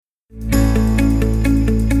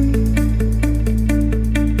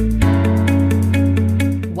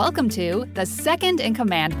Welcome to the Second in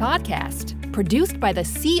Command podcast, produced by the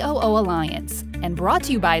COO Alliance and brought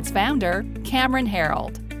to you by its founder, Cameron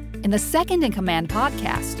Harold. In the Second in Command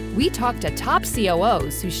podcast, we talk to top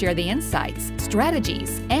COOs who share the insights,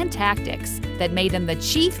 strategies, and tactics that made them the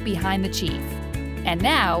chief behind the chief. And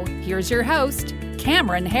now, here's your host,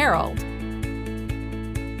 Cameron Harold.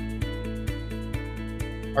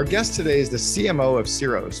 Our guest today is the CMO of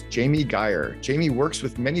Ceros, Jamie Gier. Jamie works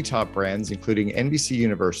with many top brands, including NBC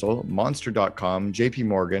Universal, Monster.com, JP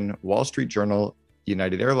Morgan, Wall Street Journal,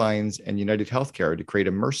 United Airlines, and United Healthcare to create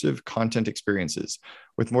immersive content experiences.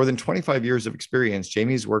 With more than 25 years of experience,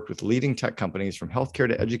 Jamie's worked with leading tech companies from healthcare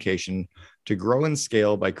to education to grow and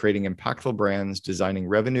scale by creating impactful brands, designing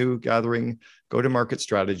revenue gathering, go-to-market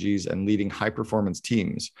strategies, and leading high-performance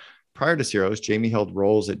teams. Prior to Ceros, Jamie held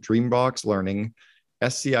roles at Dreambox Learning,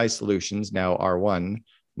 SCI Solutions, now R1,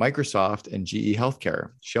 Microsoft, and GE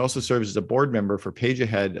Healthcare. She also serves as a board member for Page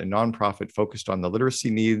Ahead, a nonprofit focused on the literacy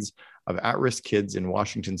needs of at-risk kids in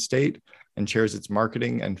Washington State, and chairs its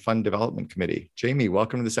marketing and fund development committee. Jamie,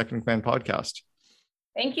 welcome to the Second in Command podcast.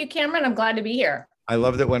 Thank you, Cameron. I'm glad to be here. I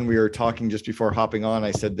love that when we were talking just before hopping on, I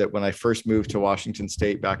said that when I first moved to Washington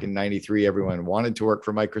State back in 93, everyone wanted to work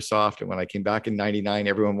for Microsoft. And when I came back in 99,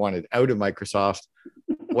 everyone wanted out of Microsoft.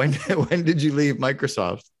 When did you leave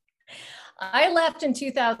Microsoft? I left in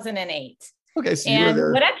 2008. Okay, so and you were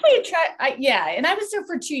there. What actually and I was there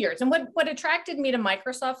for 2 years. And what attracted me to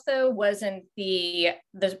Microsoft, though, wasn't the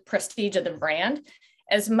prestige of the brand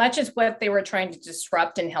as much as what they were trying to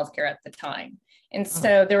disrupt in healthcare at the time. And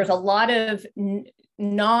so there was a lot of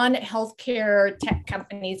non-healthcare tech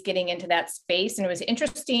companies getting into that space. And it was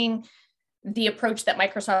interesting, the approach that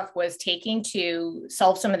Microsoft was taking to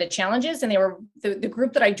solve some of the challenges. And they were the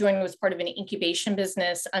group that I joined was part of an incubation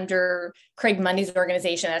business under Craig Mundy's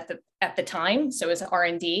organization at the time. So it was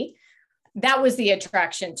R&D. That was the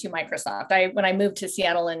attraction to Microsoft. When I moved to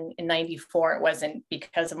Seattle in 94, it wasn't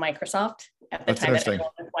because of Microsoft at the time that everyone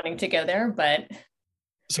was wanting to go there, but.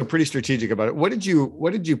 So pretty strategic about it. What did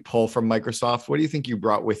you pull from Microsoft? What do you think you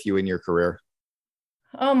brought with you in your career?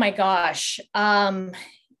 Oh my gosh. I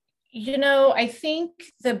think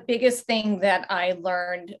the biggest thing that I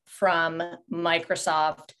learned from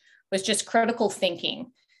Microsoft was just critical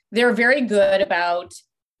thinking. They're very good about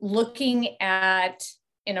looking at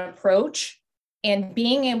an approach and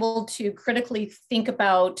being able to critically think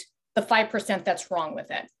about the 5% that's wrong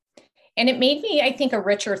with it. And it made me, I think, a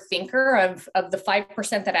richer thinker of the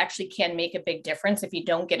 5% that actually can make a big difference if you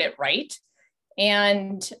don't get it right.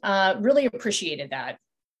 And really appreciated that.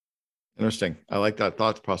 Interesting. I like that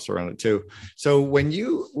thought process around it too. So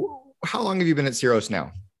how long have you been at Ceros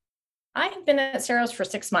now? I've been at Ceros for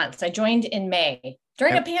 6 months. I joined in May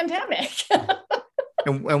during a pandemic.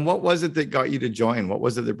 and what was it that got you to join? What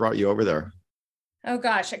was it that brought you over there? Oh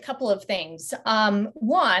gosh, a couple of things.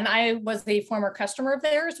 One, I was a former customer of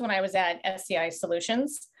theirs when I was at SCI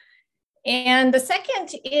Solutions. And the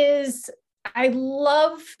second is I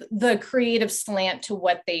love the creative slant to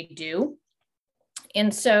what they do.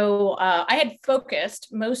 And so I had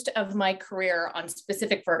focused most of my career on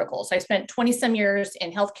specific verticals. I spent 20 some years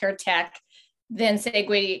in healthcare tech, then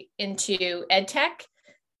segued into ed tech.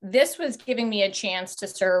 This was giving me a chance to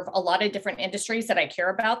serve a lot of different industries that I care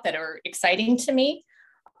about that are exciting to me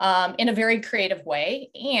in a very creative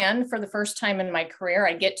way. And for the first time in my career,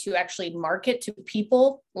 I get to actually market to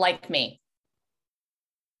people like me.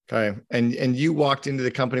 Okay. And you walked into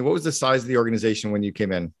the company. What was the size of the organization when you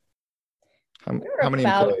came in? How many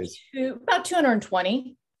employees? About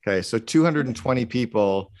 220. Okay. So 220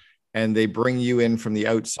 people. And they bring you in from the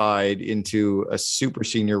outside into a super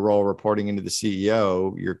senior role reporting into the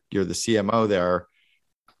CEO. You're the CMO there.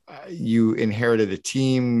 You inherited a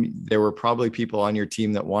team. There were probably people on your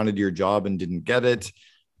team that wanted your job and didn't get it.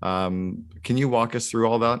 Can you walk us through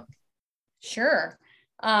all that? Sure.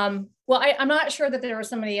 Well, I'm not sure that there was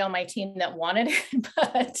somebody on my team that wanted it,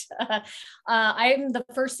 but I'm the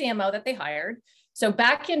first CMO that they hired. So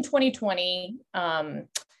back in 2020,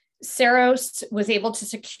 Ceros was able to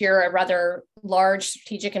secure a rather large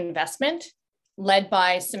strategic investment led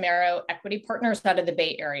by Samaro Equity Partners out of the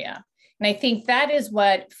Bay Area. And I think that is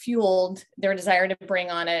what fueled their desire to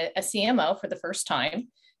bring on a CMO for the first time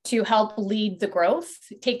to help lead the growth,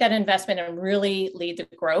 take that investment and really lead the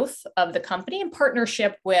growth of the company in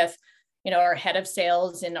partnership with, our head of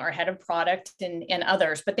sales and our head of product and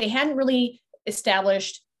others. But they hadn't really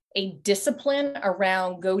established a discipline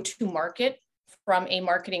around go-to-market from a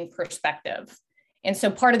marketing perspective. And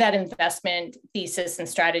so part of that investment thesis and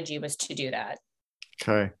strategy was to do that.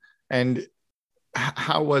 Okay. And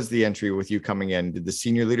How was the entry with you coming in? Did the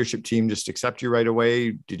senior leadership team just accept you right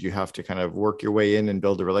away? Did you have to kind of work your way in and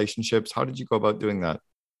build the relationships? How did you go about doing that?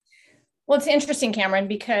 Well, it's interesting, Cameron,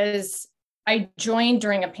 because I joined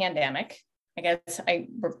during a pandemic. I guess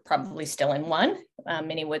we're probably still in one.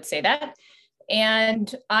 Many would say that.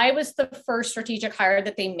 And I was the first strategic hire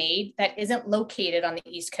that they made that isn't located on the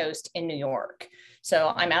East Coast in New York.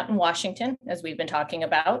 So I'm out in Washington, as we've been talking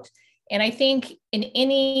about. And I think in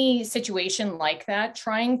any situation like that,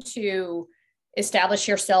 trying to establish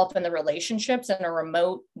yourself and the relationships in a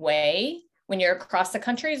remote way when you're across the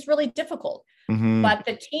country is really difficult. Mm-hmm. But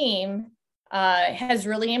the team has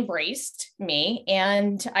really embraced me.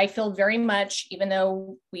 And I feel very much, even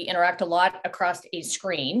though we interact a lot across a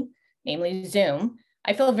screen, namely Zoom,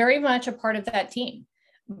 I feel very much a part of that team.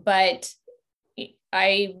 But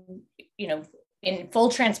in full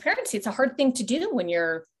transparency, it's a hard thing to do when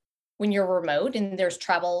you're remote and there's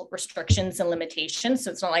travel restrictions and limitations.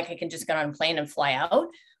 So it's not like I can just get on a plane and fly out.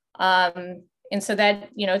 And so that,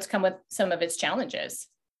 it's come with some of its challenges.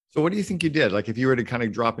 So what do you think you did? Like if you were to kind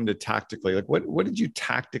of drop into tactically, like what did you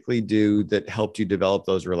tactically do that helped you develop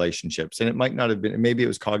those relationships? And it might not have been, maybe it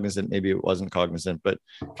was cognizant, maybe it wasn't cognizant, but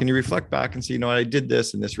can you reflect back and see, I did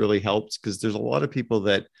this and this really helped? Because there's a lot of people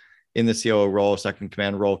that in the COO role, second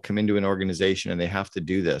command role, come into an organization and they have to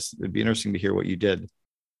do this. It'd be interesting to hear what you did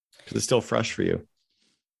because it's still fresh for you.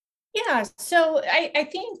 Yeah. So I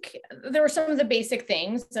think there were some of the basic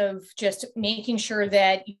things of just making sure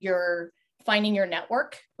that you're finding your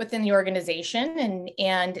network within the organization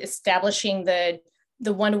and establishing the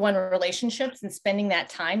one-to-one relationships and spending that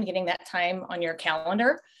time, getting that time on your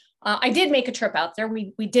calendar. I did make a trip out there.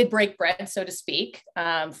 We did break bread, so to speak,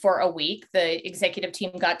 for a week. The executive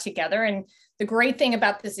team got together. And the great thing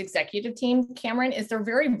about this executive team, Cameron, is they're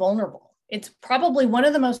very vulnerable. It's probably one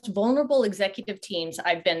of the most vulnerable executive teams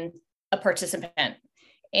I've been a participant.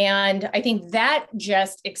 And I think that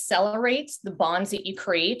just accelerates the bonds that you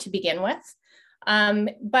create to begin with.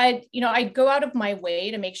 But, I go out of my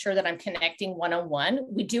way to make sure that I'm connecting one-on-one.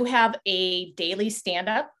 We do have a daily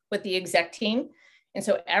stand-up with the exec team. And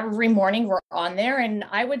so every morning we're on there. And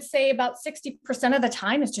I would say about 60% of the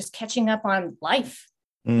time is just catching up on life.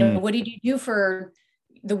 What did you do for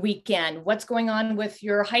the weekend? What's going on with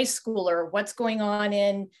your high schooler? What's going on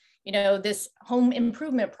in, this home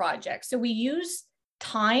improvement project? So we use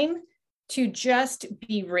time to just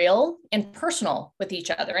be real and personal with each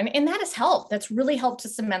other. And that has helped. That's really helped to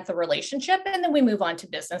cement the relationship. And then we move on to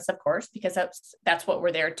business, of course, because that's what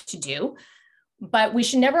we're there to do. But we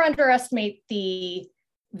should never underestimate the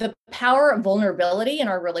power of vulnerability in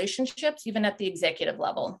our relationships, even at the executive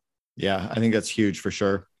level. Yeah, I think that's huge for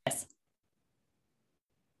sure. Yes.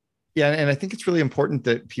 Yeah. And I think it's really important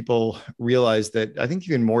that people realize that I think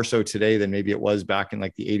even more so today than maybe it was back in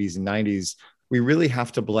like the 80s and 90s, we really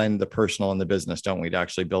have to blend the personal and the business, don't we, to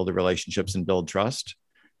actually build the relationships and build trust.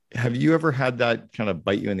 Have you ever had that kind of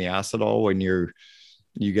bite you in the ass at all when you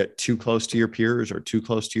get too close to your peers or too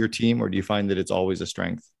close to your team, or do you find that it's always a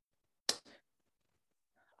strength?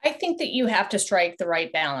 I think that you have to strike the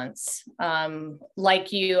right balance.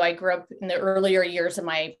 Like you, I grew up in the earlier years of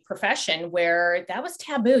my profession where that was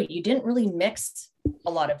taboo. You didn't really mix a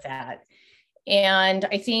lot of that. And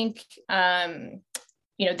I think,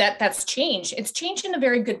 that's changed. It's changed in a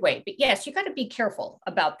very good way. But yes, you got to be careful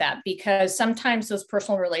about that because sometimes those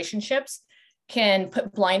personal relationships can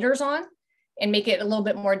put blinders on and make it a little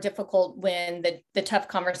bit more difficult when the tough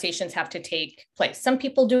conversations have to take place. Some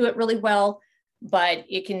people do it really well, but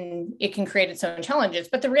it can create its own challenges.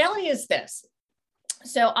 But the reality is this.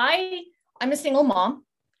 So I'm a single mom,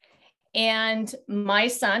 and my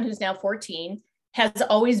son, who's now 14, has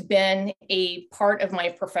always been a part of my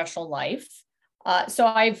professional life. So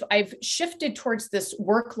I've shifted towards this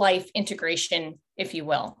work-life integration, if you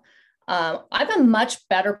will. I'm a much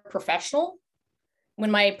better professional when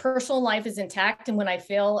my personal life is intact and when I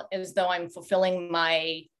feel as though I'm fulfilling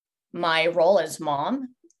my role as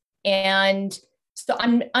mom. And so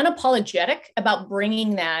I'm unapologetic about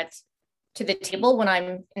bringing that to the table when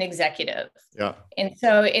I'm an executive. Yeah. And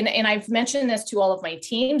so, and I've mentioned this to all of my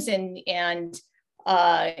teams and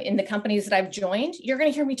in the companies that I've joined, you're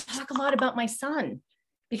going to hear me talk a lot about my son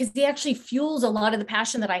because he actually fuels a lot of the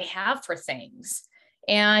passion that I have for things.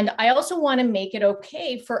 And I also want to make it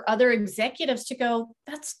okay for other executives to go,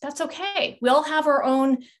 that's okay. We all have our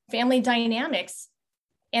own family dynamics.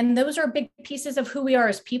 And those are big pieces of who we are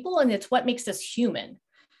as people. And it's what makes us human.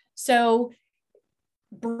 So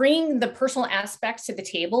bring the personal aspects to the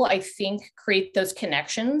table, I think, create those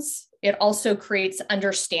connections it also creates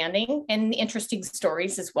understanding and interesting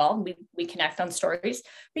stories as well. We connect on stories.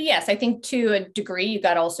 But yes, I think to a degree, you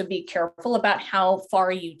got to also be careful about how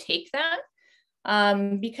far you take that,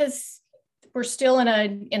 because we're still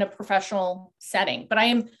in a professional setting. But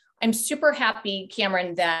I'm super happy,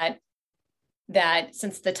 Cameron, that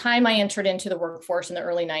since the time I entered into the workforce in the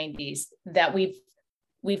early 90s, that we've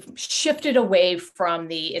shifted away from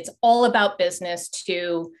it's all about business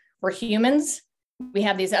to we're humans. We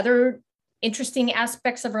have these other interesting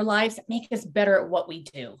aspects of our lives that make us better at what we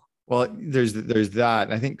do. Well, there's that.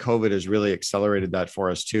 And I think COVID has really accelerated that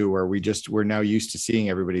for us too, where we're now used to seeing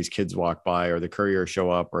everybody's kids walk by or the courier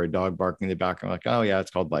show up or a dog barking in the background. Like, oh yeah,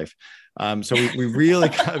 it's called life. So we really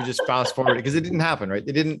kind of just fast forward because it didn't happen, right?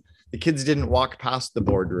 The kids didn't walk past the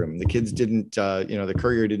boardroom. The kids didn't, the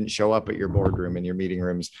courier didn't show up at your boardroom and your meeting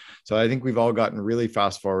rooms. So I think we've all gotten really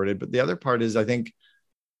fast forwarded. But the other part is, I think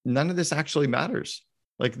none of this actually matters.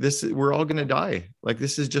 Like this, we're all going to die. Like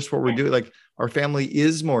this is just what we're doing. Like our family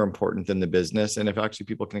is more important than the business. And if actually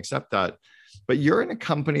people can accept that, but you're in a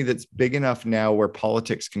company that's big enough now where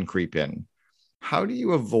politics can creep in. How do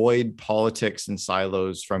you avoid politics and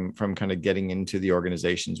silos from kind of getting into the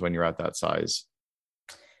organizations when you're at that size?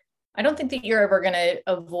 I don't think that you're ever going to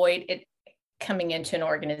avoid it coming into an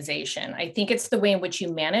organization. I think it's the way in which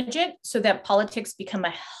you manage it so that politics become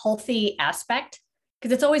a healthy aspect,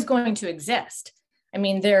 because it's always going to exist. I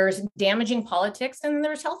mean, there's damaging politics and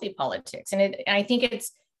there's healthy politics. And I think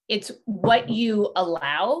it's what you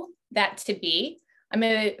allow that to be. I'm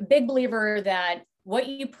a big believer that what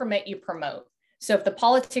you permit, you promote. So if the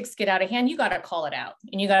politics get out of hand, you got to call it out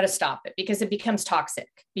and you got to stop it because it becomes toxic.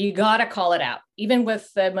 You got to call it out, even with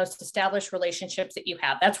the most established relationships that you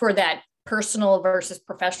have. That's where that personal versus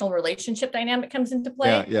professional relationship dynamic comes into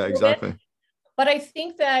play. Yeah, exactly. But I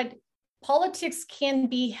think that politics can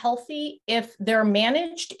be healthy if they're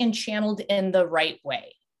managed and channeled in the right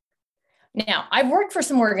way. Now, I've worked for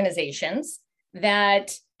some organizations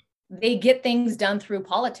that they get things done through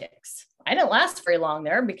politics. I didn't last very long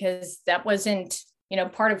there because that wasn't,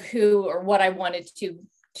 part of who or what I wanted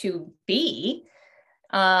to be.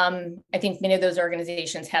 I think many of those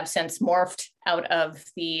organizations have since morphed out of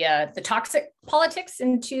the toxic politics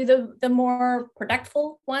into the more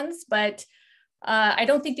productful ones, but I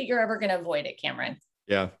don't think that you're ever going to avoid it, Cameron.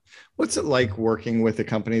 Yeah. What's it like working with a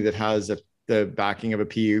company that has the backing of a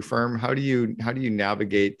PE firm? How do you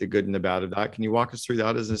navigate the good and the bad of that? Can you walk us through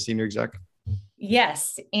that as a senior exec?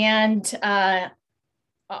 Yes. And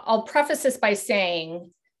I'll preface this by saying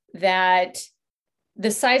that the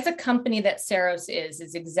size of company that Ceros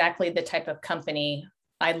is exactly the type of company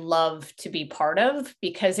I love to be part of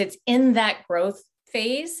because it's in that growth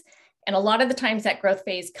phase. And a lot of the times that growth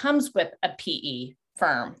phase comes with a PE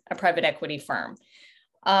firm, a private equity firm.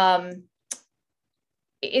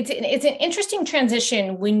 It's an interesting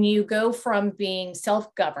transition when you go from being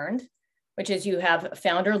self-governed, which is you have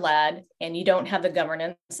founder-led and you don't have the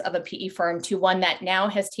governance of a PE firm, to one that now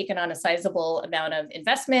has taken on a sizable amount of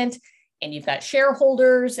investment and you've got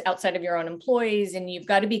shareholders outside of your own employees and you've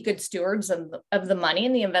got to be good stewards of the money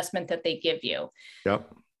and the investment that they give you. Yep.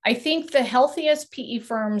 I think the healthiest PE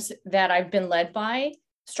firms that I've been led by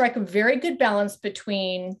strike a very good balance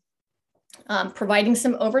between providing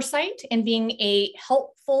some oversight and being a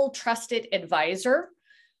helpful, trusted advisor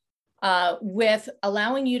with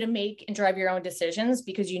allowing you to make and drive your own decisions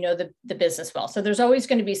because you know the business well. So there's always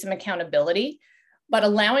going to be some accountability, but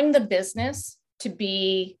allowing the business to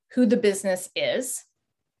be who the business is,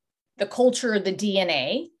 the culture, the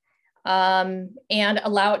DNA, and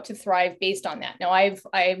allow it to thrive based on that. Now,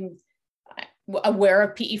 I'm aware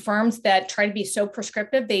of PE firms that try to be so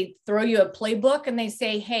prescriptive. They throw you a playbook and they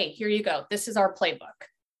say, hey, here you go. This is our playbook.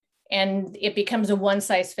 And it becomes a one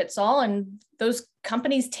size fits all. And those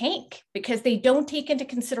companies tank because they don't take into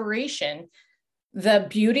consideration the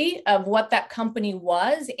beauty of what that company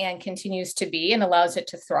was and continues to be and allows it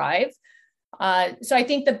to thrive. So I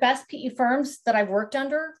think the best PE firms that I've worked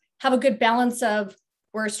under have a good balance of,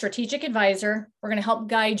 we're a strategic advisor. We're going to help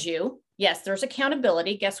guide you. Yes, there's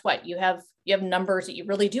accountability. Guess what? You have numbers that you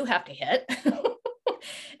really do have to hit.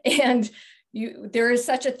 And there is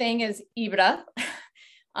such a thing as EBITDA.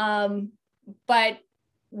 But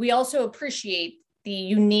we also appreciate the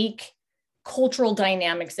unique cultural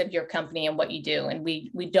dynamics of your company and what you do. And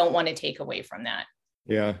we don't want to take away from that.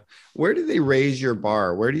 Yeah. Where do they raise your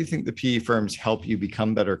bar? Where do you think the PE firms help you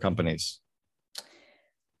become better companies?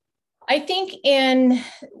 I think in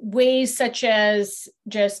ways such as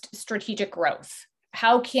just strategic growth.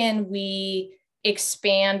 How can we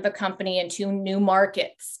expand the company into new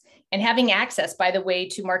markets? And having access, by the way,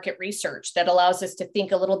 to market research that allows us to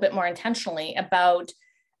think a little bit more intentionally about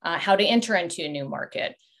how to enter into a new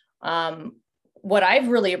market. What I've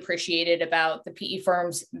really appreciated about the PE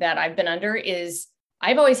firms that I've been under is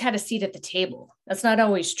I've always had a seat at the table. That's not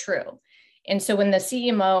always true. And so when the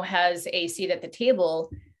CMO has a seat at the table,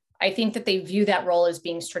 I think that they view that role as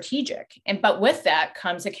being strategic. But with that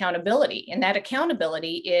comes accountability. And that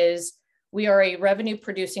accountability is we are a revenue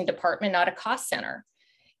producing department, not a cost center.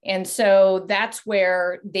 And so that's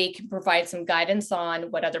where they can provide some guidance on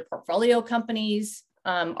what other portfolio companies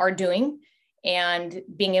are doing and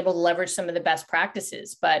being able to leverage some of the best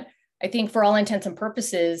practices. But I think for all intents and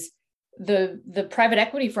purposes, the private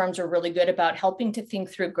equity firms are really good about helping to think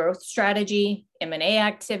through growth strategy, M&A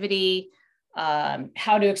activity,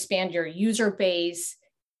 how to expand your user base.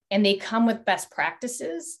 And they come with best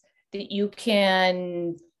practices that you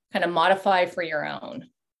can kind of modify for your own.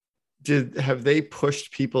 Have they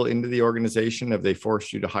pushed people into the organization? Have they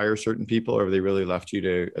forced you to hire certain people, or have they really left you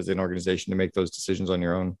to, as an organization, to make those decisions on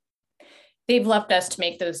your own? They've left us to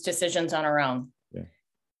make those decisions on our own. Yeah.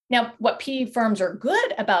 Now, what PE firms are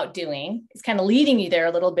good about doing is kind of leading you there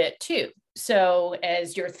a little bit too. So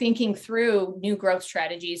as you're thinking through new growth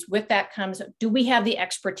strategies, with that comes, do we have the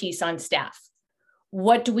expertise on staff?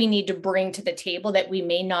 What do we need to bring to the table that we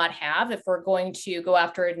may not have if we're going to go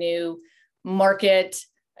after a new market,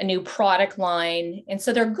 a new product line? And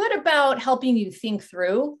so they're good about helping you think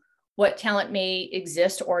through what talent may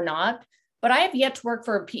exist or not. But I have yet to work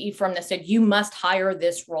for a PE firm that said, you must hire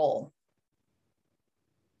this role.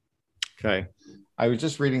 Okay. I was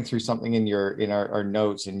just reading through something in our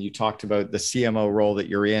notes, and you talked about the CMO role that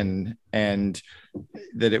you're in, and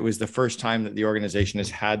that it was the first time that the organization has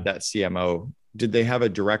had that CMO. Did they have a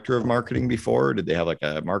director of marketing before? Or did they have like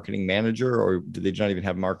a marketing manager, or did they not even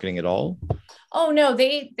have marketing at all? Oh, no,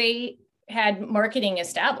 they had marketing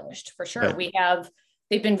established for sure. Okay.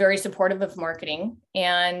 They've been very supportive of marketing,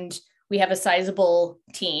 and we have a sizable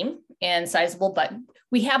team and sizable, but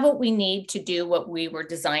we have what we need to do what we were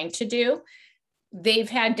designed to do. They've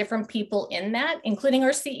had different people in that, including our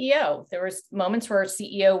CEO. There was moments where our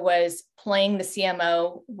CEO was playing the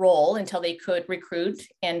CMO role until they could recruit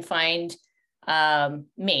and find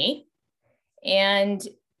me. And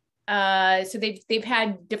so they've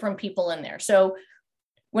had different people in there. So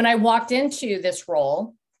when I walked into this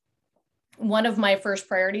role, one of my first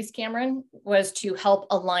priorities, Cameron, was to help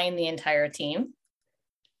align the entire team.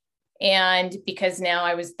 And because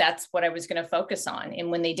now that's what I was going to focus on. And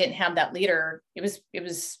when they didn't have that leader, it was,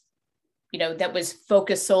 that was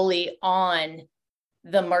focused solely on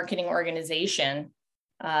the marketing organization.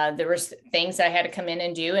 There was things I had to come in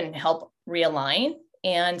and do and help realign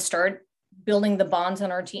and start building the bonds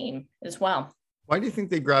on our team as well. Why do you think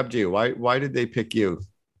they grabbed you? Why did they pick you?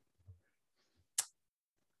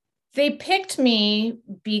 They picked me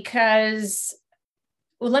because,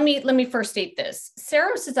 well, let me first state this.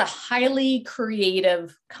 Ceros is a highly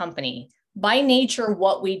creative company. By nature,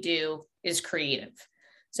 what we do is creative.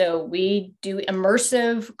 So we do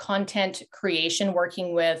immersive content creation,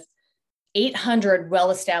 working with 800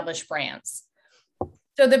 well-established brands.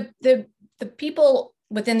 So the people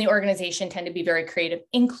within the organization tend to be very creative,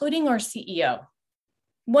 including our CEO.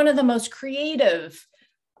 One of the most creative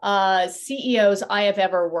CEOs I have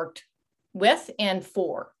ever worked with and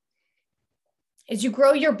for. As you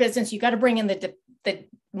grow your business, you got to bring in the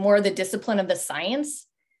more of the discipline of the science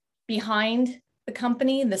behind the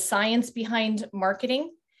company, the science behind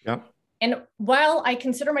marketing. Yep. And while I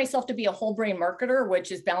consider myself to be a whole brain marketer,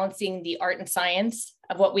 which is balancing the art and science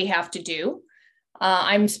of what we have to do,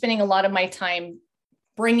 I'm spending a lot of my time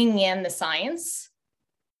bringing in the science,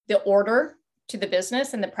 the order to the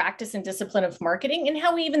business, and the practice and discipline of marketing, and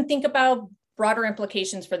how we even think about broader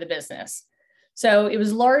implications for the business. So it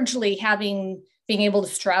was largely being able to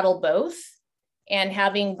straddle both, and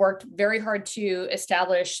having worked very hard to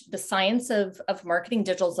establish the science of marketing.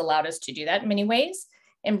 Digital's allowed us to do that in many ways,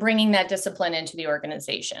 and bringing that discipline into the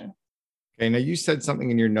organization. Okay, now you said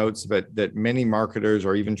something in your notes about that many marketers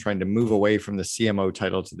are even trying to move away from the CMO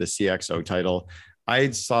title to the CXO title.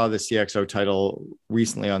 I saw the CXO title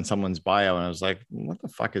recently on someone's bio, and I was like, what the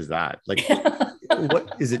fuck is that? Like,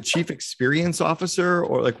 what is it? Chief Experience Officer,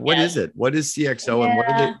 or like, what is it? What is CXO,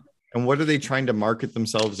 and what are they trying to market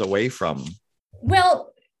themselves away from?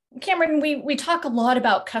 Well, Cameron, we talk a lot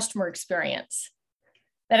about customer experience.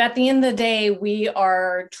 That at the end of the day, we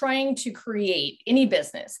are trying to create, any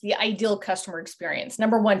business, the ideal customer experience.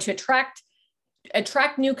 Number one, to attract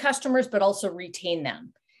new customers, but also retain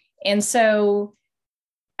them. And so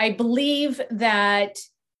I believe that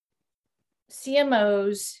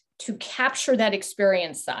CMOs, to capture that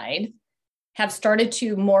experience side, have started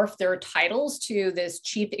to morph their titles to this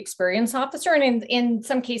chief experience officer. And in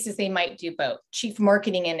some cases, they might do both, chief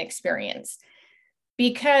marketing and experience,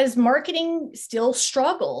 because marketing still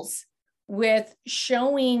struggles with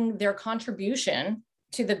showing their contribution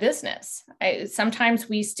to the business. Sometimes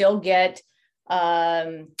we still get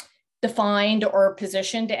defined or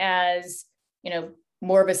positioned as,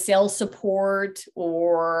 more of a sales support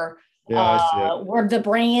or we're the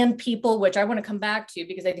brand people, which I want to come back to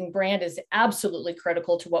because I think brand is absolutely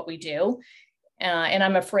critical to what we do. And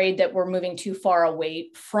I'm afraid that we're moving too far away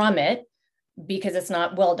from it because it's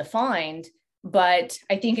not well defined. But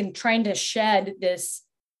I think in trying to shed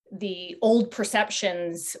the old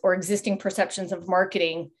perceptions or existing perceptions of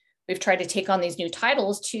marketing, we've tried to take on these new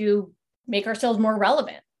titles to make ourselves more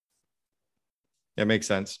relevant. It makes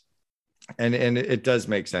sense. And it does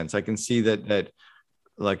make sense. I can see that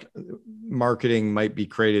like marketing might be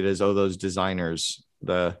created as, those designers,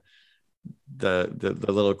 the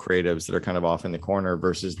little creatives that are kind of off in the corner,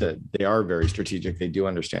 versus that they are very strategic. They do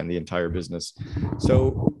understand the entire business.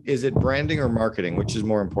 So is it branding or marketing? Which is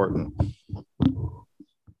more important?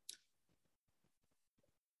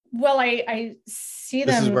 Well, I see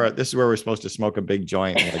them. This is where we're supposed to smoke a big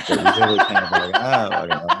joint. Like, really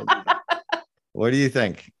kind of what do you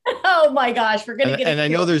think? Oh my gosh, we're going to get. And I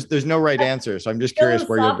know there's no right answer, so I'm just curious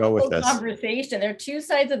where you'll go with this conversation. They're two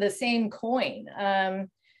sides of the same coin.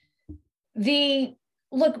 Brand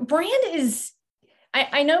is.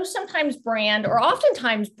 I know sometimes brand, or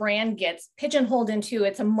oftentimes brand, gets pigeonholed into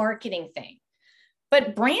it's a marketing thing.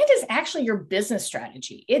 But brand is actually your business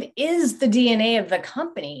strategy. It is the DNA of the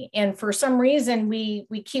company. And for some reason, we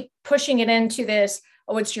keep pushing it into this,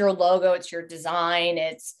 it's your logo, it's your design,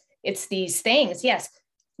 it's these things. Yes,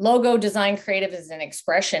 logo, design, creative is an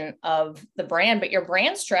expression of the brand, but your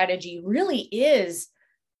brand strategy really is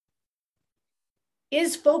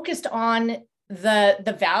focused on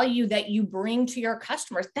the value that you bring to your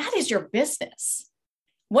customers. That is your business.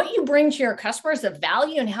 What you bring to your customers, the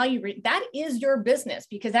value and how that is your business,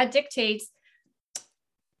 because that dictates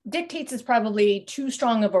is probably too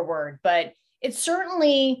strong of a word, but it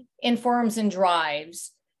certainly informs and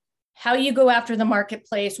drives how you go after the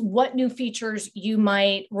marketplace, what new features you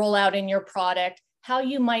might roll out in your product, how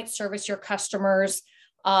you might service your customers,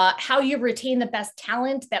 how you retain the best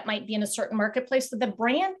talent that might be in a certain marketplace. So the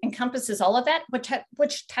brand encompasses all of that,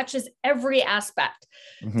 which touches every aspect.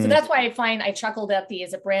 Mm-hmm. So that's why I chuckled at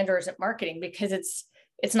is it brand or is it marketing? Because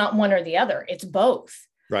it's not one or the other, it's both.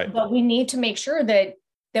 Right. But we need to make sure that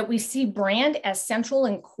we see brand as central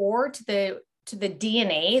and core to the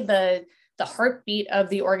DNA, the heartbeat of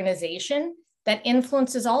the organization that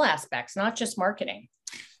influences all aspects, not just marketing.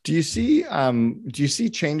 Do you see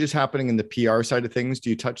changes happening in the PR side of things? Do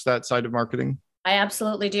you touch that side of marketing? I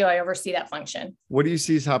absolutely do. I oversee that function. What do you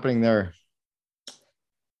see is happening there?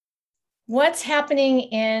 What's happening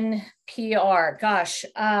in PR? Gosh.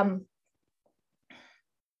 And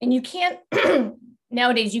you can't,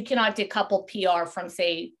 nowadays, you cannot decouple PR from,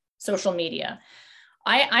 say, social media.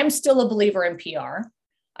 I'm still a believer in PR.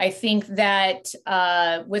 I think that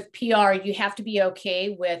with PR, you have to be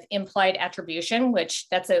okay with implied attribution, which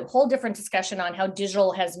that's a whole different discussion on how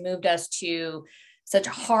digital has moved us to such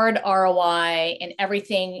a hard ROI and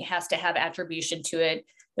everything has to have attribution to it.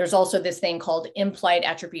 There's also this thing called implied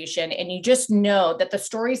attribution. And you just know that the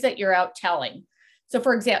stories that you're out telling. So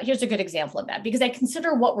for example, here's a good example of that, because I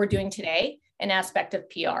consider what we're doing today an aspect of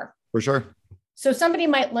PR. For sure. So somebody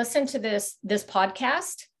might listen to this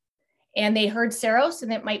podcast and they heard Ceros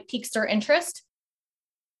and it might pique their interest.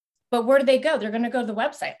 But where do they go? They're going to go to the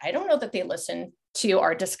website. I don't know that they listened to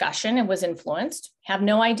our discussion and was influenced, have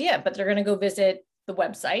no idea, but they're going to go visit the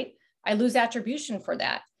website. I lose attribution for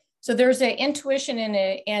that. So there's an intuition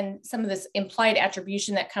and some of this implied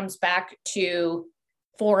attribution that comes back to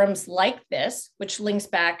forums like this, which links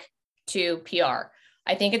back to PR.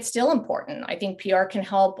 I think it's still important. I think PR can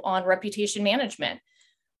help on reputation management,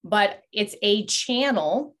 but it's a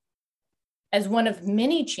channel as one of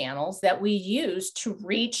many channels that we use to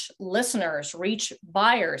reach listeners, reach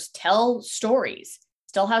buyers, tell stories,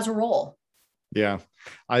 still has a role. Yeah,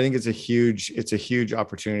 I think it's a huge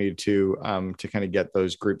opportunity to kind of get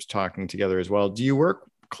those groups talking together as well. Do you work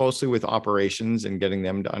closely with operations and getting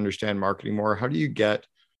them to understand marketing more? How do you get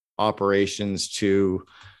operations to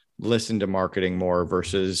listen to marketing more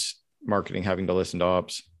versus marketing having to listen to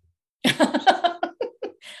ops?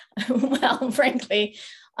 Well, frankly,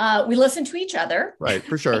 we listen to each other. Right,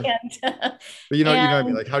 for sure. But you know what I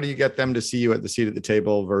mean? Like, how do you get them to see you at the seat at the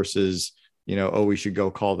table versus, we should go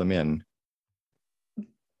call them in?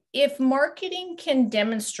 If marketing can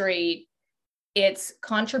demonstrate its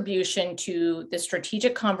contribution to the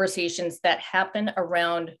strategic conversations that happen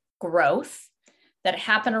around growth, that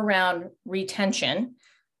happen around retention.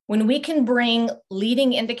 When we can bring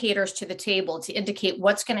leading indicators to the table to indicate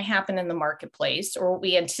what's going to happen in the marketplace, or what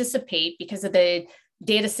we anticipate because of the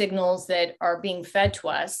data signals that are being fed to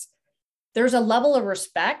us, there's a level of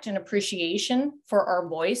respect and appreciation for our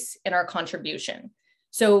voice and our contribution.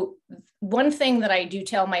 So one thing that I do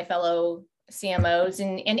tell my fellow CMOs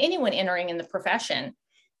and anyone entering in the profession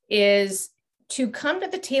is to come to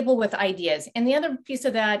the table with ideas. And the other piece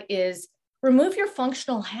of that is remove your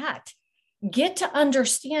functional hat. Get to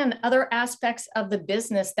understand other aspects of the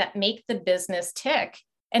business that make the business tick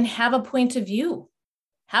and have a point of view.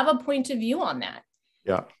 Have a point of view on that.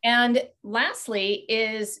 Yeah. And lastly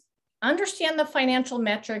is understand the financial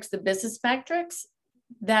metrics, the business metrics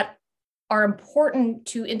that are important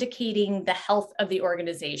to indicating the health of the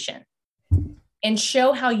organization, and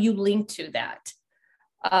show how you link to that.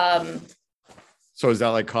 So is that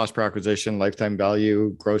like cost per acquisition, lifetime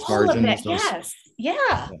value, gross all margins? of that, yes.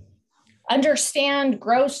 Yeah. Understand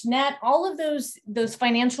gross, net, all of those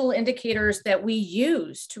financial indicators that we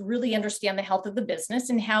use to really understand the health of the business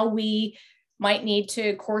and how we might need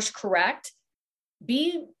to course correct.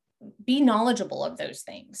 Be knowledgeable of those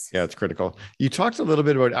things. Yeah, it's critical. You talked a little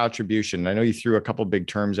bit about attribution. I know you threw a couple of big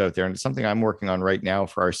terms out there, and it's something I'm working on right now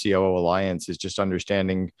for our COO Alliance is just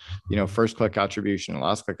understanding, first click attribution,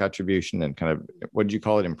 last click attribution, and kind of, what did you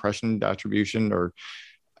call it? Impression attribution, or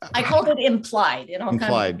I called it implied.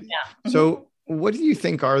 Implied. Yeah. So what do you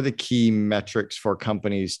think are the key metrics for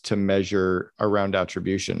companies to measure around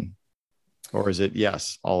attribution? Or is it,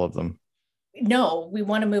 yes, all of them? No, we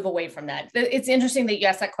want to move away from that. It's interesting that you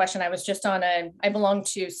asked that question. I was just I belong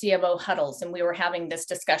to CMO huddles, and we were having this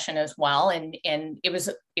discussion as well. And it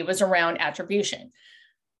was around attribution.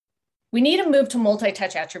 We need to move to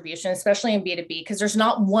multi-touch attribution, especially in B2B, because there's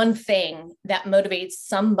not one thing that motivates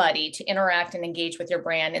somebody to interact and engage with your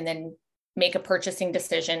brand and then make a purchasing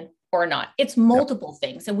decision or not. It's multiple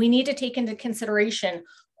things. And we need to take into consideration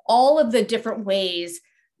all of the different ways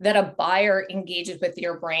that a buyer engages with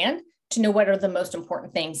your brand to know what are the most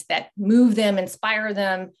important things that move them, inspire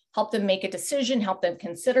them, help them make a decision, help them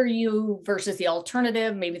consider you versus the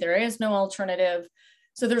alternative. Maybe there is no alternative.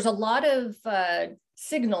 So there's a lot of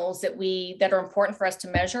signals that are important for us to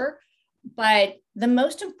measure. But the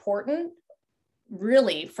most important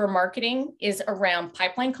really for marketing is around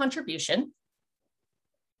pipeline contribution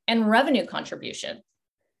and revenue contribution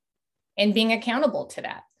and being accountable to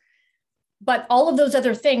that. But all of those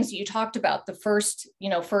other things that you talked about, the first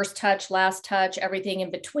touch, last touch, everything in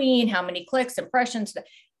between, how many clicks, impressions,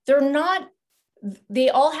 they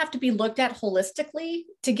all have to be looked at holistically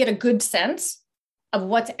to get a good sense of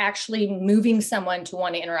what's actually moving someone to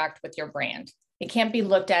want to interact with your brand. It can't be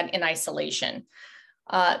looked at in isolation.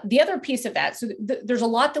 The other piece of that, so there's a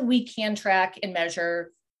lot that we can track and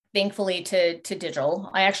measure, thankfully, to digital.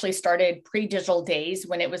 I actually started pre-digital days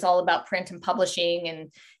when it was all about print and publishing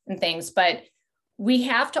and things, but we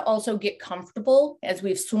have to also get comfortable as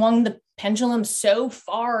we've swung the pendulum so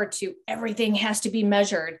far to everything has to be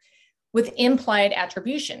measured with implied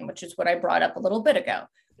attribution, which is what I brought up a little bit ago.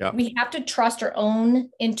 Yeah. We have to trust our own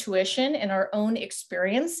intuition and our own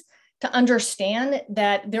experience to understand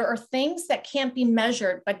that there are things that can't be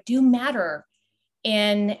measured, but do matter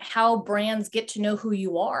in how brands get to know who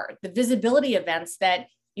you are. The visibility events that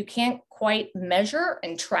you can't quite measure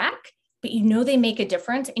and track, but they make a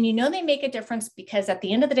difference. And they make a difference because at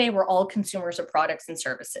the end of the day, we're all consumers of products and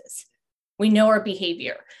services. We know our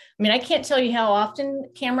behavior. I mean, I can't tell you how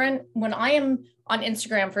often, Cameron, when I am on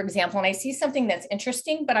Instagram, for example, and I see something that's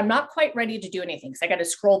interesting, but I'm not quite ready to do anything because I got to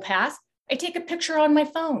scroll past, I take a picture on my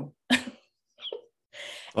phone.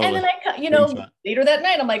 And then later that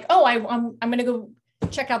night, I'm like, oh, I'm going to go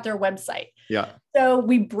check out their website. Yeah. So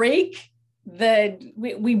we break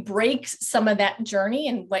some of that journey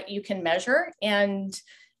and what you can measure, and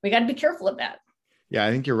we got to be careful of that. Yeah,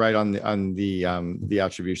 I think you're right on the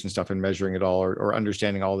attribution stuff and measuring it all or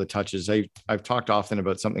understanding all the touches. I've talked often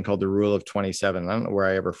about something called the rule of 27. I don't know where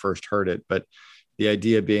I ever first heard it, but the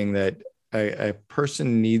idea being that a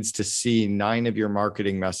person needs to see 9 of your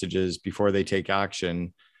marketing messages before they take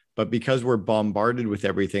action. But because we're bombarded with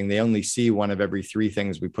everything, they only see 1 of every 3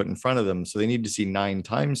 things we put in front of them. So they need to see 9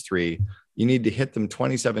 times 3. You need to hit them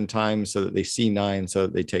 27 times so that they see 9 so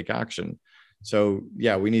that they take action. So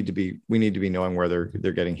yeah, we need to be knowing where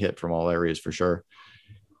they're getting hit from all areas for sure.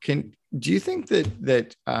 Do you think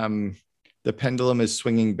that the pendulum is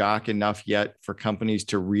swinging back enough yet for companies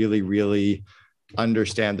to really, really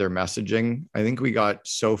understand their messaging. I think we got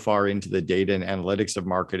so far into the data and analytics of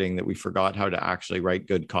marketing that we forgot how to actually write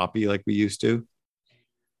good copy like we used to.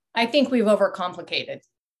 I think we've overcomplicated.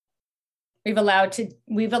 We've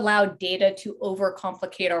allowed data to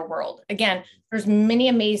overcomplicate our world. Again, there's many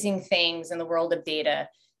amazing things in the world of data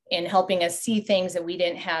in helping us see things that we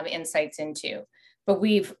didn't have insights into, but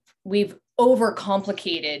we've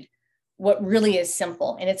overcomplicated what really is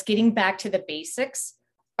simple. And it's getting back to the basics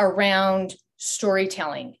around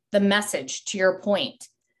storytelling, the message, to your point.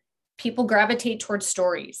 People gravitate towards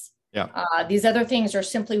stories. Yeah. These other things are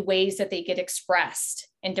simply ways that they get expressed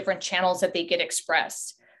and different channels that they get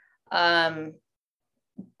expressed. But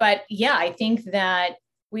yeah, I think that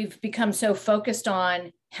we've become so focused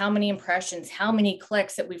on how many impressions, how many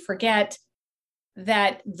clicks, that we forget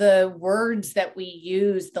that the words that we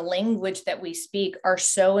use, the language that we speak, are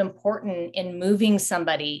so important in moving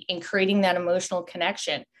somebody, in creating that emotional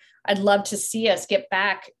connection. I'd love to see us get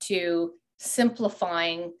back to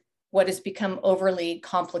simplifying what has become overly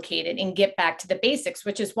complicated and get back to the basics,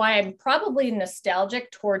 which is why I'm probably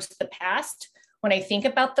nostalgic towards the past when I think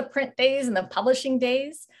about the print days and the publishing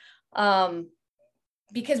days,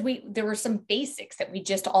 because there were some basics that we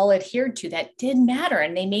just all adhered to that did matter,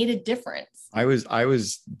 and they made a difference. I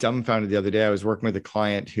was dumbfounded the other day. I was working with a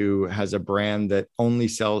client who has a brand that only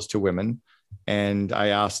sells to women. And I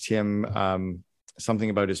asked him something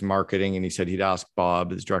about his marketing, and he said he'd ask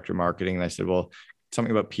Bob, his director of marketing. And I said, well,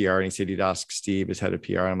 something about PR. And he said he'd ask Steve, his head of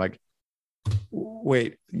PR. And I'm like,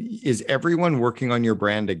 wait, is everyone working on your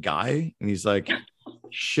brand a guy? And he's like,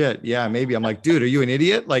 shit, yeah, maybe. I'm like, dude, are you an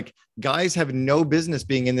idiot? Like, guys have no business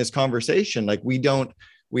being in this conversation. Like,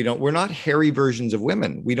 we're not hairy versions of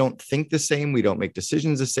women. We don't think the same. We don't make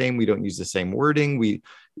decisions the same. We don't use the same wording. We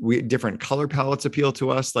different color palettes appeal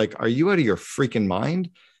to us. Like, are you out of your freaking mind?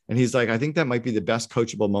 And he's like, I think that might be the best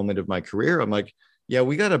coachable moment of my career. I'm like, yeah,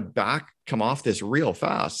 we got to come off this real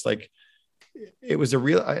fast. Like, it was a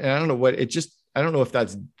real, I don't know what it just, I don't know if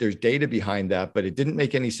there's data behind that, but it didn't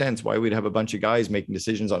make any sense why we'd have a bunch of guys making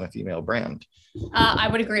decisions on a female brand. I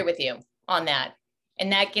would agree with you on that.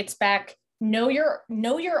 And that gets back, know your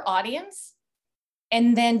audience,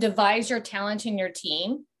 and then devise your talent in your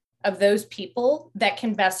team of those people that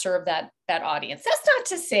can best serve that audience. That's not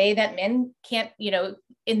to say that men can't,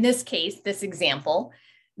 in this case, this example,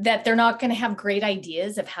 that they're not going to have great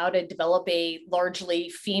ideas of how to develop a largely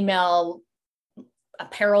female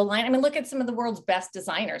apparel line. I mean, look at some of the world's best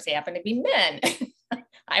designers. They happen to be men.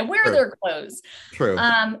 I wear True. their clothes. True.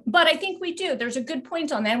 But I think we do. There's a good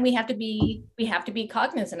point on that. And we have to be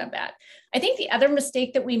cognizant of that. I think the other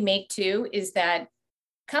mistake that we make too is that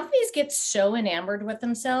companies get so enamored with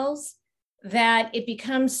themselves that it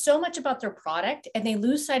becomes so much about their product, and they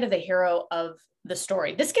lose sight of the hero of the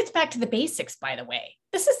story. This gets back to the basics, by the way.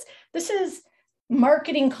 This is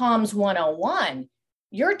marketing comms 101.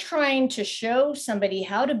 You're trying to show somebody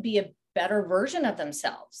how to be a better version of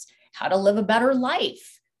themselves, how to live a better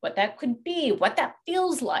life, what that could be, what that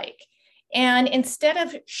feels like. And instead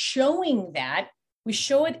of showing that, we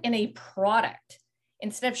show it in a product.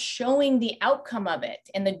 Instead of showing the outcome of it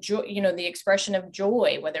and the joy, the expression of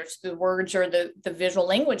joy, whether it's the words or the visual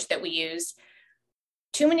language that we use,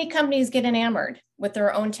 too many companies get enamored with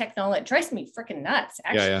their own technology. It drives me freaking nuts.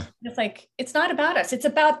 Actually, Yeah. It's like, it's not about us. It's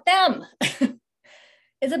about them.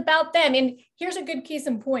 It's about them. And here's a good case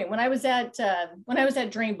in point. When I was at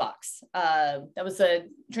Dreambox, that was a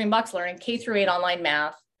Dreambox Learning, K-8 online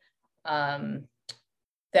math,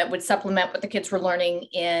 that would supplement what the kids were learning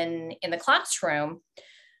in the classroom.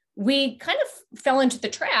 We kind of fell into the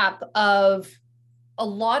trap of a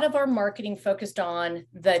lot of our marketing focused on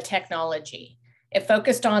the technology. It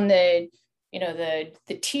focused on the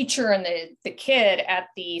teacher and the kid at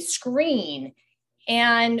the screen.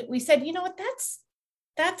 And we said, you know what,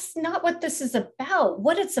 that's not what this is about.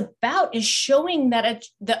 What it's about is showing that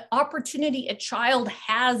the opportunity a child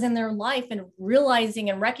has in their life and realizing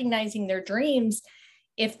and recognizing their dreams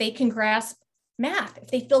if they can grasp math, if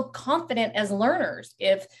they feel confident as learners,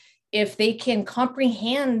 if they can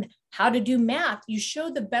comprehend how to do math, you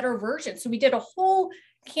show the better version. So we did a whole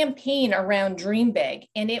campaign around Dream Big,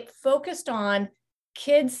 and it focused on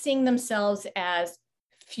kids seeing themselves as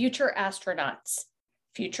future astronauts,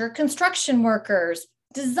 future construction workers,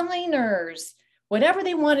 designers, whatever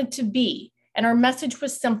they wanted to be. And our message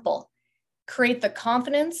was simple: create the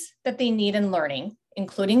confidence that they need in learning,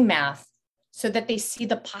 including math, so that they see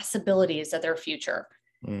the possibilities of their future.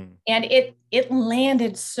 And it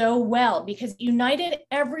landed so well because it united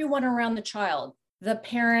everyone around the child, the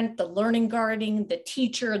parent, the learning guardian, the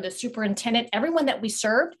teacher, the superintendent, everyone that we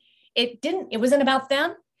served. It wasn't about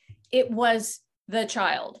them. It was the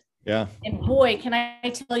child. Yeah. And boy, can I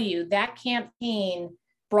tell you, that campaign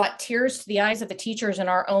brought tears to the eyes of the teachers in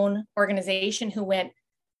our own organization who went,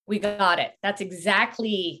 we got it. That's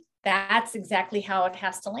exactly how it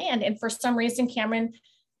has to land. And for some reason, Cameron,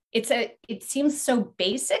 it seems so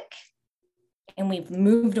basic and we've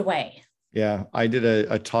moved away. Yeah. I did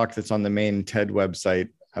a talk that's on the main TED website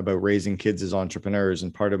about raising kids as entrepreneurs.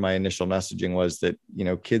 And part of my initial messaging was that,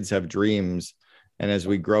 kids have dreams. And as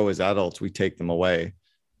we grow as adults, we take them away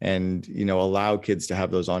and, allow kids to have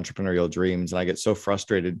those entrepreneurial dreams. And I get so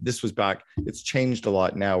frustrated. This was back, it's changed a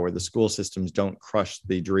lot now where the school systems don't crush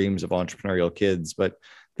the dreams of entrepreneurial kids, but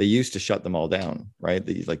they used to shut them all down, right?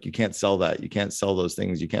 Like, you can't sell that. You can't sell those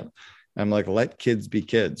things. You can't. I'm like, let kids be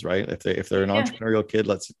kids, right? If they're an entrepreneurial kid,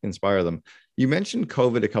 let's inspire them. You mentioned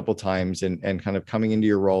COVID a couple of times and kind of coming into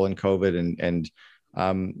your role in COVID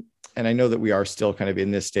and I know that we are still kind of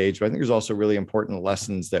in this stage, but I think there's also really important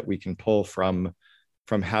lessons that we can pull from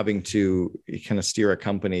having to kind of steer a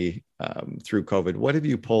company through COVID. What have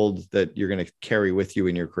you pulled that you're going to carry with you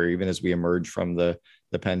in your career, even as we emerge from the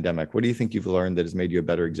pandemic? What do you think you've learned that has made you a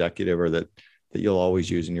better executive or that you'll always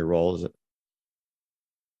use in your role? Is it?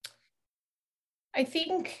 I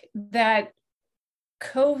think that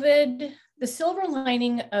COVID, the silver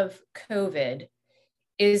lining of COVID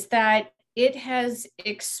is that it has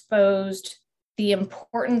exposed the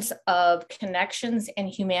importance of connections and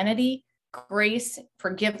humanity, grace,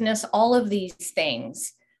 forgiveness, all of these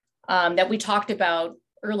things that we talked about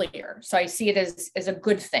earlier. So I see it as a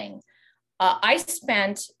good thing. I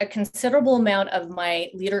spent a considerable amount of my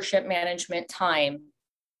leadership management time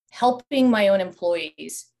helping my own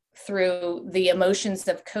employees through the emotions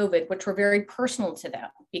of COVID, which were very personal to them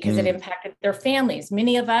because it impacted their families.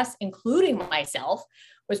 Many of us, including myself,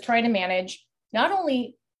 was trying to manage not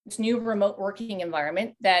only this new remote working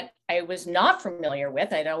environment that I was not familiar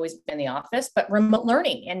with, I'd always been in the office, but remote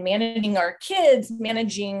learning and managing our kids,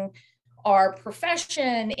 managing our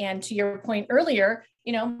profession. And to your point earlier,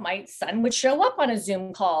 my son would show up on a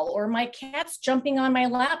Zoom call or my cat's jumping on my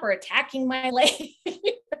lap or attacking my leg.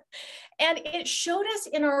 And it showed us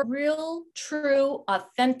in our real, true,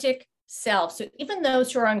 authentic self. So even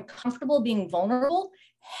those who are uncomfortable being vulnerable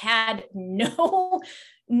had no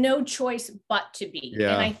choice but to be.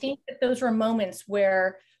 Yeah. And I think that those were moments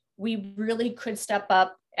where we really could step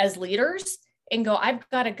up as leaders and go, I've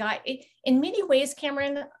got a guy. In many ways,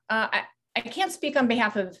 Cameron, I can't speak on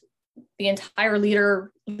behalf of the entire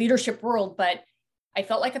leadership world, but I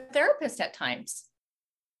felt like a therapist at times.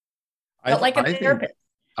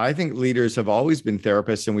 I think leaders have always been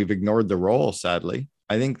therapists and we've ignored the role, sadly.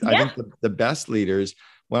 I think the best leaders,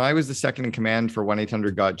 when I was the second in command for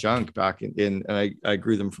 1-800-GOT-JUNK back and I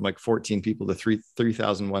grew them from like 14 people to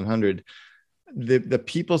 3,100, the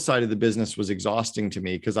people side of the business was exhausting to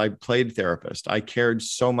me because I played therapist. I cared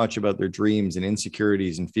so much about their dreams and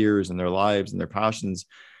insecurities and fears and their lives and their passions.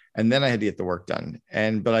 And then I had to get the work done.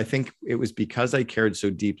 But I think it was because I cared so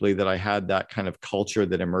deeply that I had that kind of culture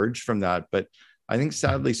that emerged from that. But I think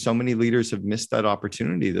sadly, so many leaders have missed that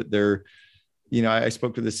opportunity that they're, I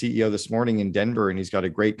spoke to the CEO this morning in Denver and he's got a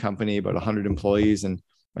great company, about 100 employees. And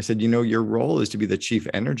I said, your role is to be the chief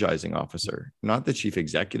energizing officer, not the chief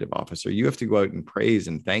executive officer. You have to go out and praise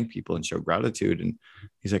and thank people and show gratitude. And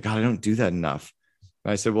he's like, God, I don't do that enough.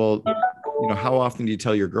 And I said, well, how often do you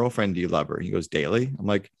tell your girlfriend do you love her? He goes, daily. I'm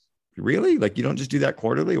like, really? Like, you don't just do that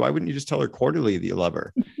quarterly? Why wouldn't you just tell her quarterly that you love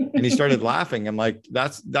her? And he started laughing. I'm like,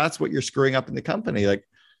 that's what you're screwing up in the company. Like,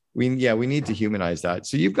 we need to humanize that.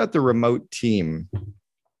 So you've got the remote team.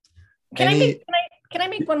 Can I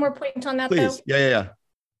make one more point on that? Please. Though? Yeah.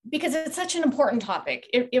 Because it's such an important topic.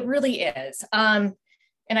 It really is. And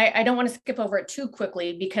I don't want to skip over it too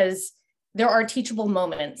quickly because there are teachable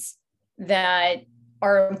moments that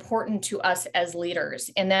are important to us as leaders.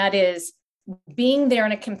 And that is being there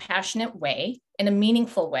in a compassionate way, in a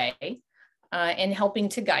meaningful way, and helping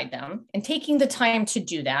to guide them and taking the time to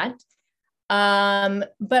do that.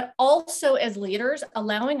 But also as leaders,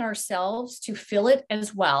 allowing ourselves to feel it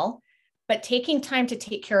as well, but taking time to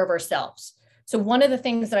take care of ourselves. So one of the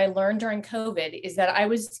things that I learned during COVID is that I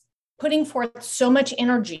was putting forth so much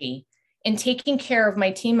energy in taking care of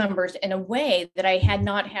my team members in a way that I had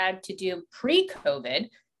not had to do pre-COVID,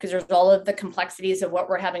 because there's all of the complexities of what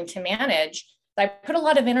we're having to manage. I put a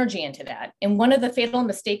lot of energy into that. And one of the fatal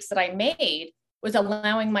mistakes that I made was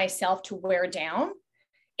allowing myself to wear down.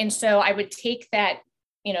 And so I would take that,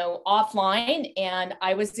 offline and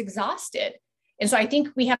I was exhausted. And so I think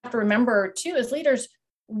we have to remember too, as leaders,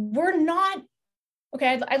 we're not,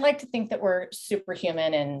 okay, I'd like to think that we're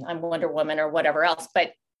superhuman and I'm Wonder Woman or whatever else,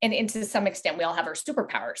 but, and to some extent, we all have our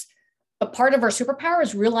superpowers. But part of our superpower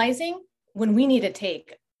is realizing when we need to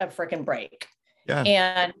take a freaking break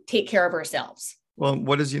and take care of ourselves. Well,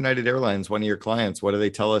 what is United Airlines, one of your clients? What do they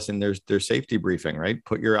tell us in their safety briefing, right?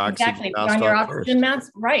 Put your oxygen mask on your on oxygen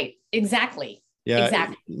mask. Right. Exactly. Yeah.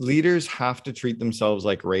 Exactly. Leaders have to treat themselves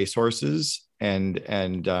like racehorses and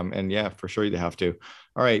yeah, for sure they have to.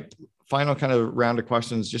 All right. Final kind of round of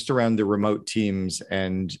questions just around the remote teams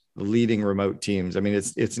and leading remote teams. I mean,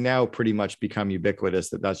 it's now pretty much become ubiquitous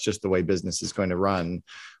that that's just the way business is going to run.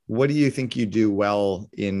 What do you think you do well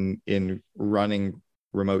in running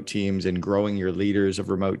remote teams and growing your leaders of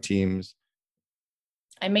remote teams?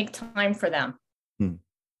 I make time for them.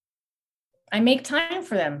 I make time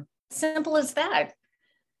for them. Simple as that.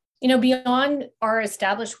 Beyond our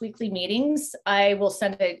established weekly meetings, I will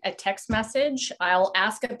send a text message. I'll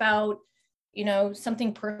ask about,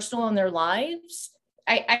 something personal in their lives.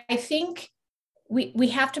 I think we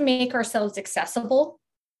have to make ourselves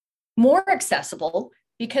more accessible,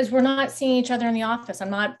 because we're not seeing each other in the office.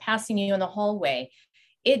 I'm not passing you in the hallway.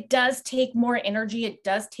 It does take more energy. It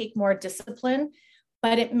does take more discipline,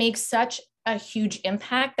 but it makes such a huge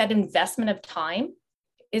impact. That investment of time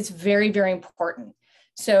is very, very important.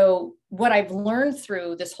 So what I've learned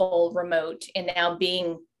through this whole remote and now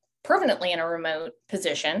being permanently in a remote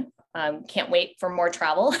position, can't wait for more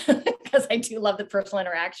travel because I do love the personal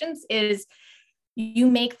interactions, is you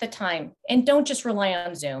make the time and don't just rely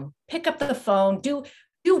on Zoom. Pick up the phone, do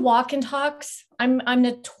walk and talks. I'm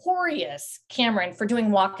notorious, Cameron, for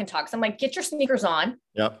doing walk and talks. I'm like, get your sneakers on.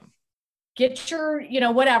 Yep. Get your,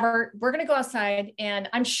 whatever. We're going to go outside. And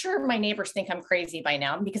I'm sure my neighbors think I'm crazy by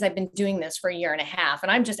now because I've been doing this for a year and a half.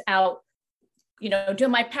 And I'm just out, doing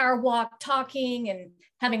my power walk, talking and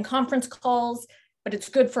having conference calls. But it's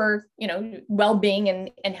good for,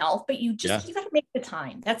 well-being and health. But you got to make the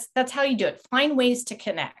time. That's how you do it. Find ways to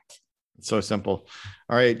connect. It's so simple.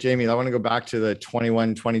 All right, Jamie, I want to go back to the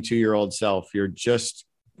 21, 22-year-old self. You're just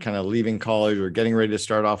kind of leaving college or getting ready to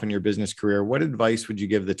start off in your business career. What advice would you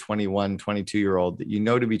give the 21, 22-year-old that you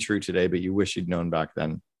know to be true today, but you wish you'd known back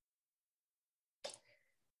then?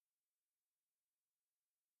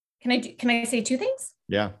 Can I say two things?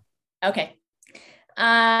 Yeah. Okay.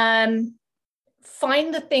 Find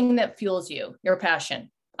the thing that fuels you, your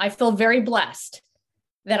passion. I feel very blessed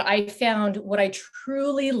that I found what I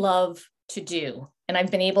truly love to do. And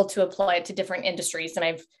I've been able to apply it to different industries. And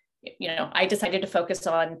I decided to focus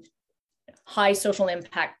on high social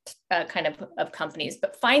impact kind of companies,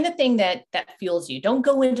 but find the thing that fuels you. Don't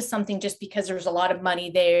go into something just because there's a lot of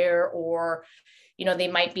money there, or, they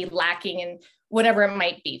might be lacking in whatever it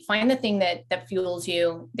might be. Find the thing that fuels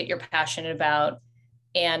you, that you're passionate about,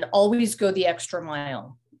 and always go the extra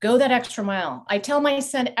mile. Go that extra mile. I tell my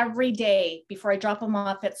son every day before I drop him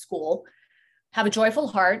off at school, have a joyful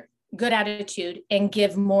heart, good attitude, and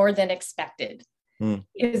give more than expected.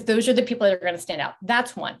 Is those are the people that are going to stand out.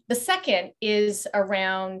 That's one. The second is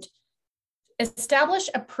around establish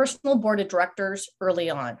a personal board of directors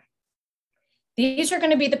early on. These are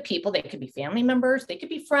going to be the people. They could be family members, they could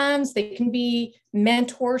be friends, they can be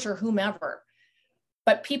mentors or whomever,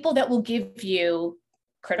 but people that will give you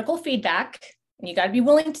critical feedback, and you got to be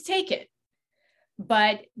willing to take it,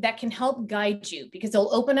 but that can help guide you, because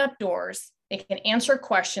they'll open up doors. They can answer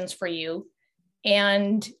questions for you.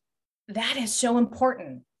 And that is so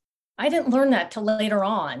important. I didn't learn that till later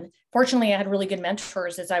on. Fortunately, I had really good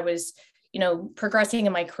mentors as I was, progressing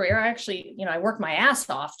in my career. I actually, I worked my ass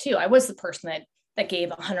off too. I was the person that gave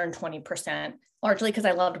 120%, largely because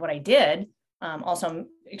I loved what I did. Also, I'm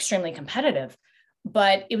extremely competitive.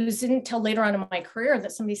 But it wasn't until later on in my career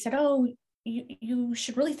that somebody said, oh, you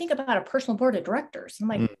should really think about a personal board of directors. I'm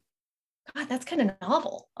like, God, that's kind of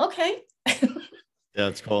novel. Okay. Yeah,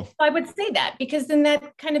 that's cool. I would say that, because then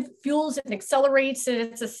that kind of fuels and accelerates, and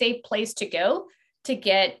it's a safe place to go to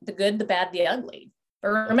get the good, the bad, the ugly.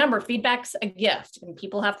 But remember, feedback's a gift, and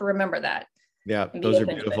people have to remember that. Yeah, those are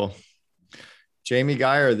beautiful. Jamie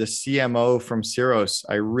Gier, the CMO from Ceros.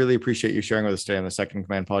 I really appreciate you sharing with us today on the Second in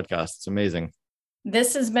Command podcast. It's amazing.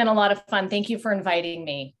 This has been a lot of fun. Thank you for inviting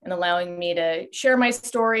me and allowing me to share my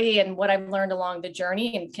story and what I've learned along the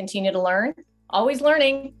journey, and continue to learn. Always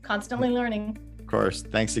learning, constantly learning. Of course.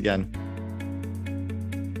 Thanks again.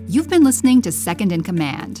 You've been listening to Second in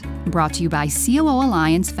Command, brought to you by COO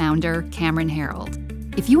Alliance founder Cameron Herold.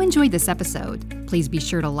 If you enjoyed this episode, please be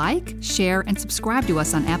sure to like, share, and subscribe to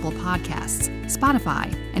us on Apple Podcasts,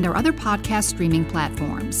 Spotify, and our other podcast streaming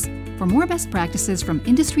platforms. For more best practices from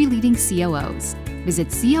industry-leading COOs, visit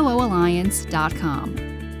COOalliance.com.